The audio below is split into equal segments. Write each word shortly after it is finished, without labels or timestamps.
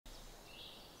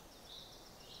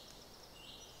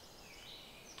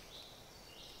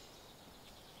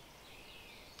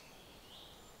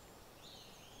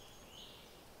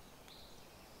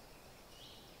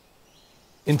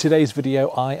In today's video,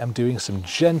 I am doing some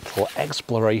gentle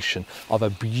exploration of a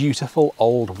beautiful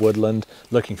old woodland,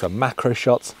 looking for macro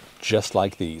shots just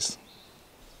like these.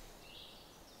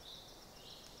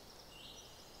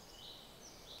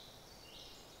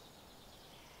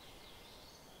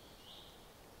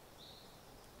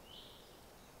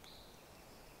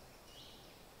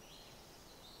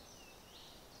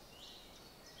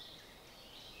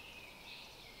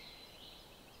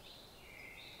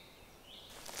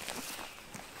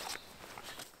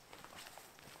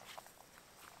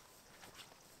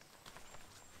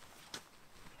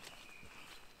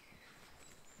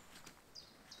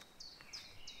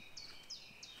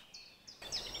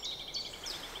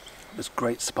 This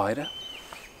great spider,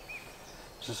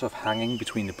 just sort of hanging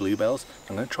between the bluebells.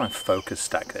 I'm going to try and focus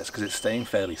stack this because it's staying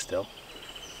fairly still.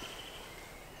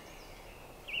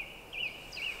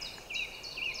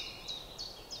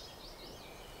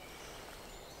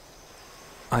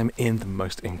 I'm in the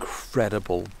most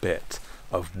incredible bit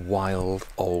of wild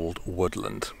old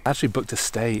woodland. I actually booked a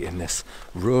stay in this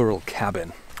rural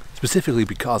cabin specifically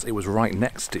because it was right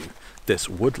next to this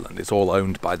woodland. It's all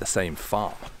owned by the same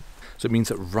farm. So it means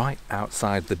that right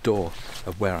outside the door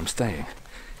of where I'm staying,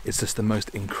 it's just the most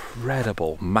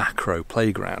incredible macro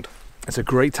playground. It's a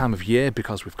great time of year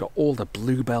because we've got all the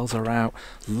bluebells are out,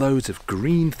 loads of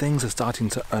green things are starting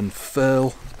to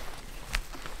unfurl.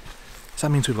 So that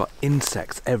means we've got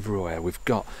insects everywhere, we've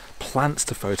got plants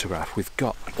to photograph, we've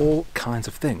got all kinds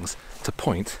of things to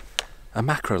point a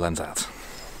macro lens at.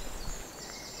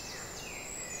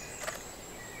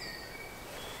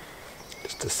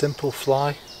 Just a simple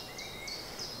fly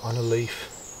on a leaf.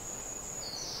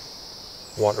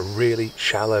 I want a really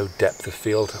shallow depth of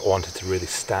field. I want it to really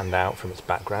stand out from its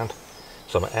background.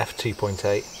 So I'm at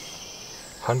f2.8,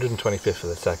 125th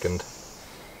of a second,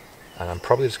 and I'm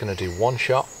probably just going to do one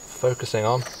shot, focusing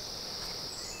on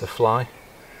the fly,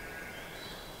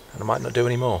 and I might not do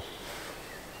any more.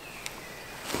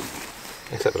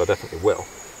 Except that I definitely will.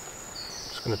 I'm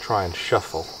just going to try and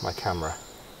shuffle my camera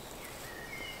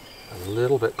a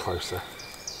little bit closer.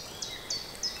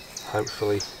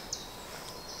 Hopefully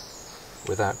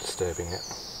without disturbing it.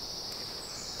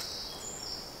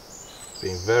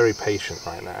 Being very patient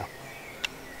right now.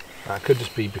 That could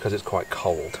just be because it's quite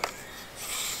cold.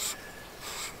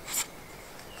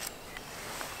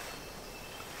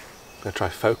 I'm going to try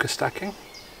focus stacking.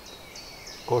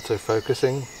 Auto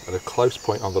focusing at a close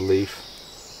point on the leaf.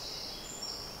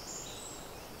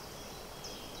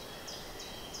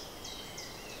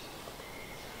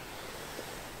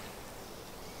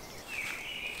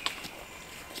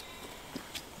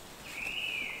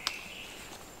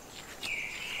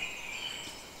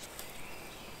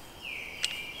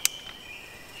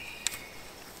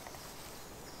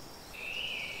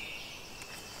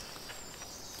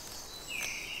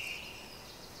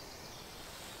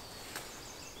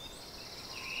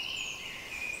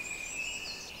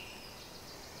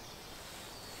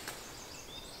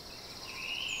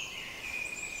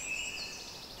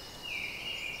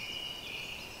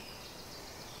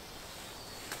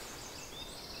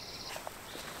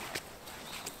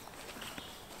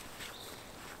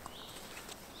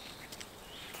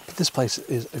 This place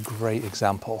is a great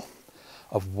example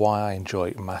of why I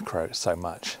enjoy macro so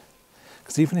much.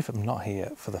 Because even if I'm not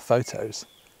here for the photos,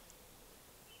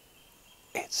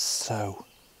 it's so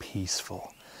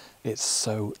peaceful. It's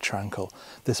so tranquil.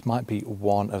 This might be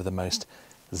one of the most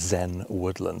zen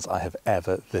woodlands I have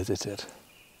ever visited.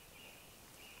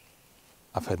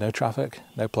 I've heard no traffic,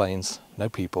 no planes, no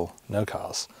people, no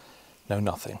cars, no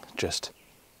nothing, just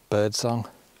birdsong,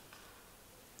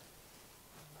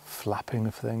 flapping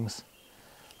of things.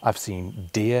 I've seen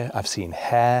deer, I've seen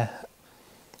hare,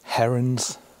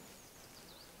 herons.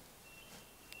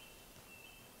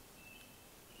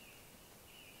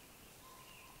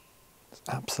 It's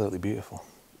absolutely beautiful.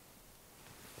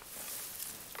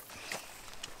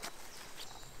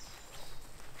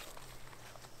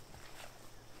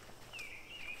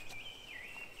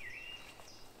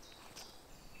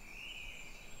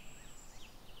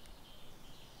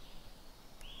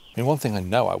 I mean, one thing I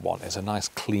know I want is a nice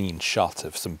clean shot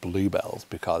of some bluebells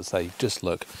because they just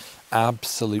look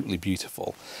absolutely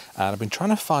beautiful. And I've been trying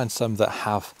to find some that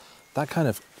have that kind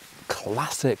of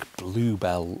classic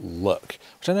bluebell look,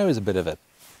 which I know is a bit of a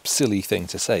silly thing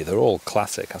to say. They're all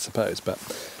classic, I suppose, but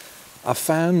I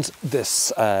found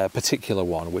this particular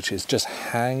one, which is just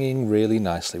hanging really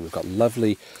nicely. We've got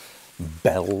lovely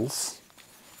bells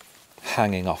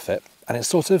hanging off it. And it's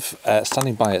sort of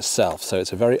standing by itself, so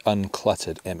it's a very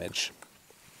uncluttered image.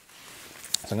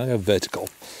 So I'm going to go vertical.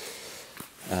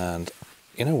 And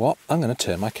you know what? I'm going to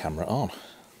turn my camera on.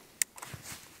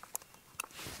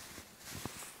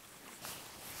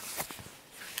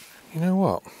 You know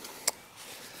what?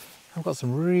 I've got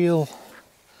some real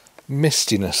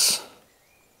mistiness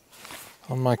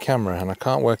on my camera and I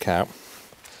can't work out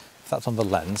if that's on the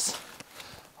lens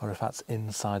or if that's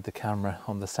inside the camera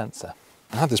on the sensor.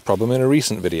 I had this problem in a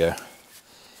recent video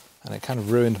and it kind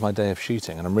of ruined my day of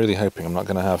shooting, and I'm really hoping I'm not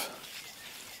going to have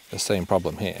the same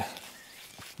problem here.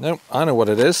 Nope, I know what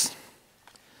it is.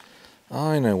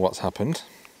 I know what's happened.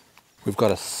 We've got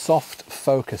a soft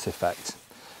focus effect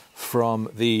from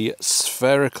the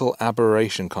spherical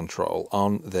aberration control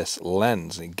on this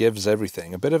lens. It gives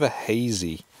everything a bit of a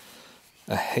hazy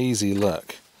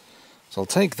look. So I'll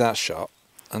take that shot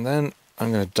and then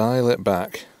I'm going to dial it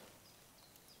back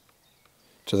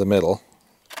to the middle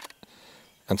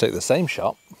and take the same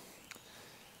shot,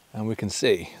 and we can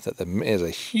see that there is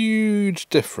a huge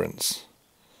difference.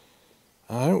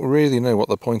 I don't really know what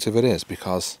the point of it is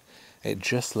because it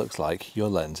just looks like your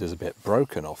lens is a bit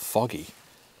broken or foggy.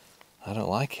 I don't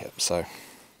like it, so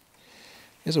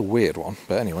it's a weird one,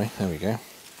 but anyway, there we go.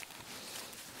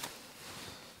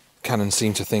 Canon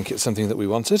seemed to think it's something that we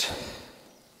wanted.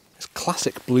 This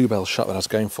classic bluebell shot that I was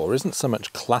going for isn't so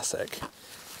much classic,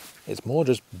 it's more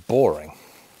just boring.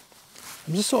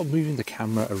 I'm just sort of moving the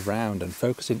camera around and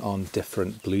focusing on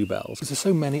different bluebells. There's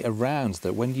so many around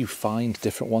that when you find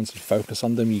different ones and focus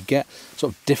on them, you get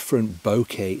sort of different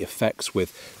bokeh effects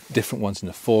with different ones in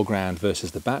the foreground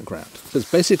versus the background. So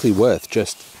it's basically worth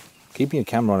just keeping your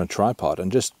camera on a tripod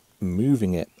and just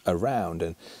moving it around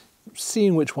and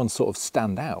seeing which ones sort of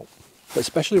stand out. But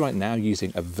especially right now,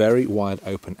 using a very wide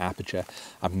open aperture,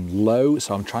 I'm low,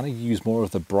 so I'm trying to use more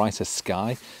of the brighter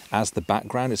sky as the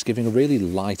background. It's giving a really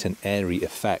light and airy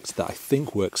effect that I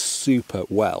think works super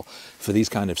well for these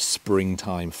kind of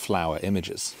springtime flower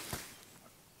images.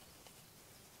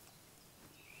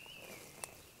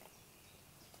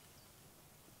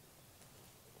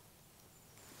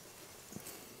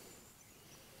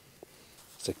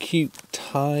 It's a cute,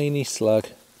 tiny slug.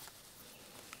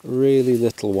 Really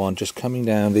little one, just coming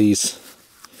down these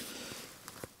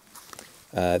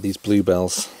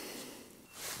bluebells.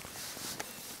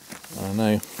 I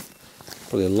know,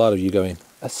 probably a lot of you going,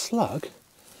 a slug?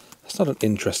 That's not an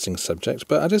interesting subject,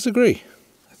 but I disagree.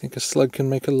 I think a slug can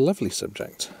make a lovely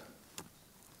subject,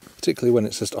 particularly when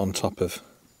it's just on top of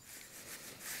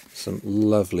some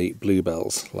lovely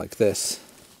bluebells like this.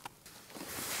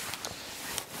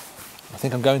 I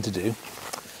think I'm going to do,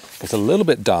 it's a little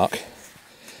bit dark,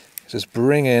 just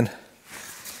bring in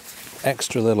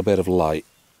extra little bit of light.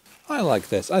 I like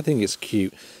this, I think it's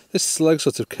cute. This slug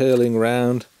sort of curling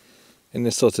round in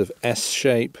this sort of S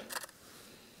shape.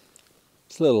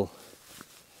 Its little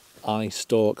eye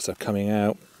stalks are coming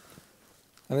out,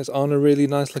 and it's on a really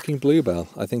nice looking bluebell.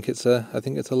 I think it's a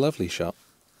lovely shot.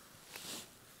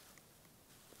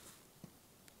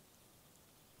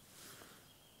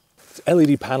 The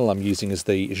LED panel I'm using is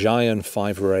the Zhiyun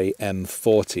Fiveray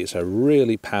M40. It's a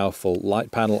really powerful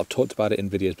light panel. I've talked about it in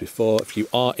videos before. If you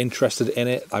are interested in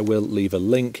it, I will leave a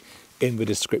link in the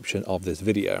description of this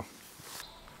video.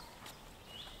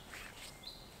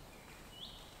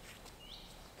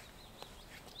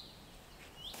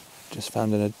 Just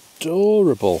found an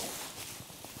adorable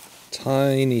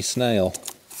tiny snail.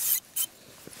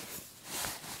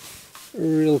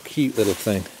 Real cute little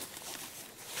thing.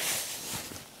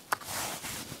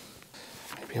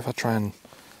 Maybe if I try and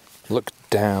look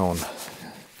down,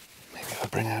 maybe if I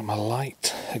bring out my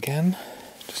light again,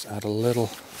 just add a little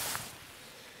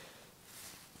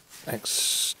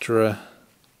extra,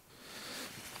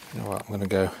 you know what, I'm going to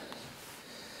go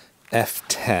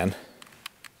F10,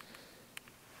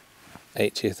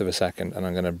 80th of a second, and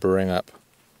I'm going to bring up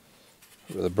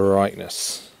the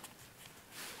brightness.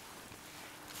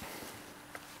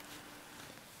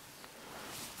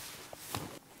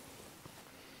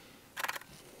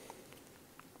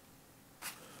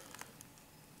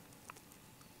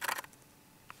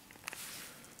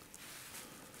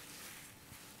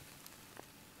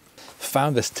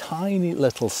 Found this tiny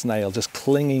little snail just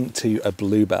clinging to a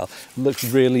bluebell. It looked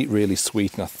really, really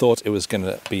sweet, and I thought it was going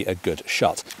to be a good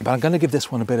shot. But I'm going to give this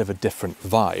one a bit of a different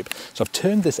vibe. So I've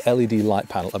turned this LED light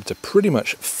panel up to pretty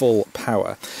much full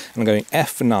power, and I'm going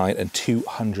F9 and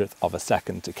 200th of a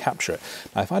second to capture it.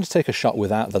 Now, if I just take a shot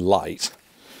without the light,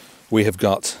 we have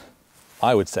got,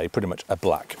 I would say, pretty much a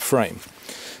black frame.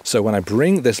 So when I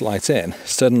bring this light in,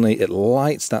 suddenly it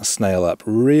lights that snail up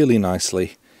really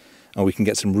nicely, and we can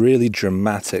get some really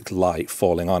dramatic light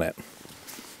falling on it.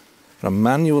 And I'm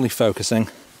manually focusing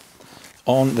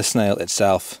on the snail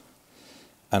itself,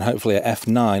 and hopefully at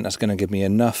F9 that's going to give me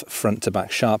enough front to back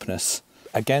sharpness.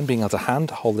 Again, being able to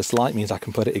hand hold this light means I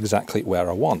can put it exactly where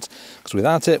I want, because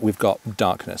without it we've got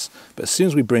darkness. But as soon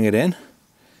as we bring it in,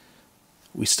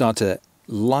 we start to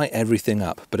light everything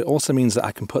up, but it also means that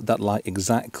I can put that light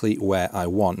exactly where I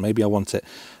want. Maybe I want it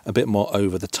a bit more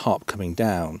over the top coming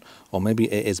down, or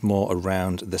maybe it is more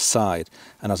around the side.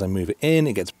 And as I move it in,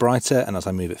 it gets brighter, and as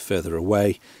I move it further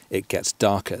away, it gets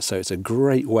darker. So it's a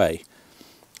great way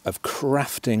of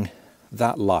crafting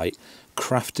that light,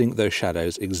 crafting those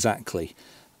shadows exactly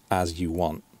as you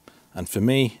want. And for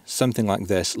me, something like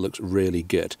this looks really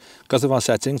good. Because of our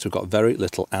settings, we've got very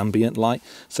little ambient light,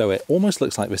 so it almost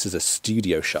looks like this is a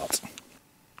studio shot.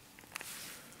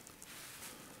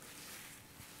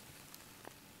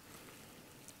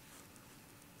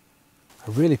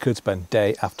 I really could spend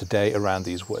day after day around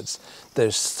these woods.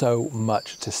 There's so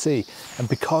much to see. And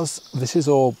because this is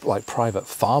all like private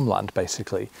farmland,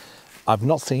 basically, I've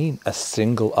not seen a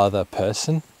single other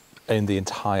person in the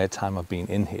entire time I've been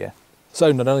in here. So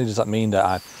not only does that mean that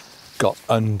I've got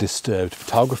undisturbed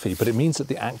photography, but it means that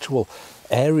the actual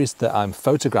areas that I'm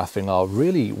photographing are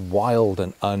really wild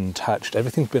and untouched.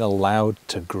 Everything's been allowed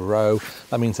to grow.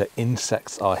 That means that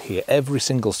insects are here. Every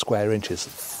single square inch is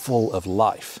full of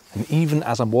life. And even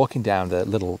as I'm walking down the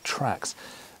little tracks,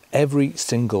 every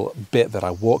single bit that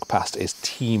I walk past is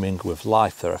teeming with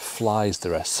life. There are flies,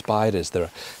 there are spiders, there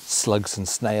are slugs and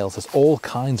snails. There's all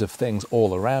kinds of things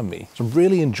all around me. So I'm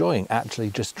really enjoying actually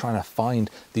just trying to find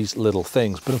these little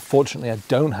things. But unfortunately, I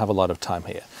don't have a lot of time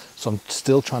here. So I'm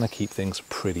still trying to keep things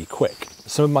pretty quick.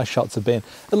 Some of my shots have been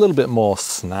a little bit more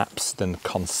snaps than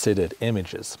considered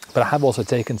images. But I have also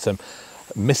taken some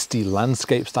misty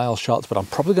landscape style shots, but I'm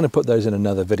probably going to put those in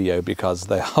another video because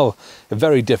they are a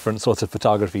very different sort of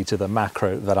photography to the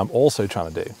macro that I'm also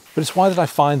trying to do. But it's why that I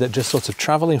find that just sort of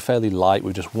traveling fairly light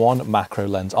with just one macro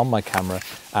lens on my camera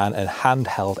and a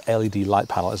handheld LED light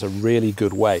panel is a really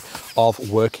good way of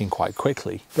working quite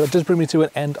quickly. But it does bring me to an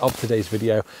end of today's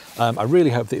video. I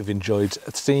really hope that you've enjoyed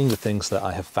seeing the things that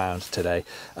I have found today.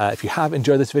 If you have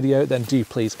enjoyed this video, then do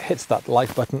please hit that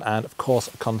like button, and of course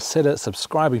consider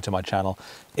subscribing to my channel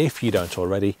if you don't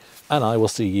already, and I will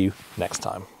see you next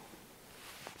time.